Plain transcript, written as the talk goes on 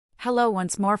Hello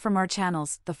once more from our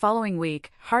channels. The following week,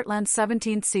 Heartland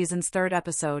 17th season's third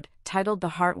episode, titled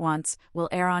The Heart Wants, will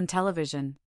air on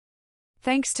television.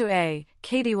 Thanks to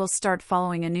Katie will start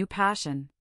following a new passion.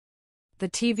 The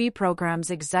TV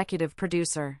program's executive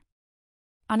producer.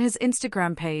 On his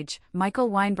Instagram page,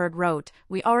 Michael Weinberg wrote,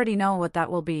 "We already know what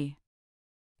that will be.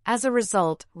 As a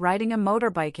result, riding a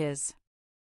motorbike is.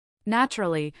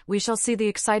 Naturally, we shall see the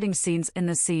exciting scenes in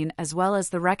the scene as well as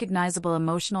the recognizable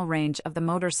emotional range of the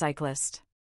motorcyclist.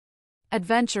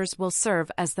 Adventures will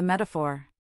serve as the metaphor.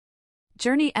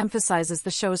 Journey emphasizes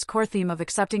the show's core theme of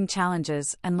accepting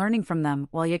challenges and learning from them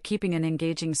while yet keeping an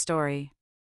engaging story.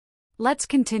 Let's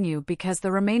continue because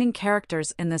the remaining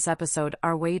characters in this episode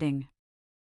are waiting.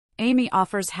 Amy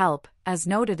offers help, as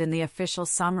noted in the official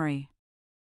summary.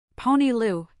 Pony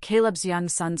Lou, Caleb's young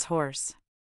son's horse.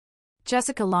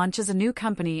 Jessica launches a new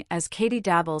company as Katie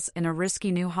dabbles in a risky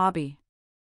new hobby.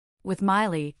 With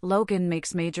Miley, Logan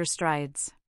makes major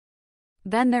strides.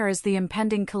 Then there is the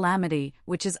impending calamity,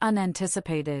 which is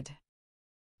unanticipated.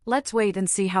 Let's wait and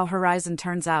see how Horizon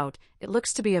turns out. It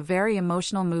looks to be a very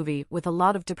emotional movie with a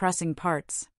lot of depressing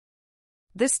parts.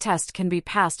 This test can be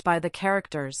passed by the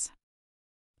characters.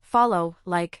 Follow,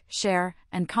 like, share,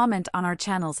 and comment on our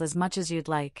channels as much as you'd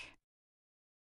like.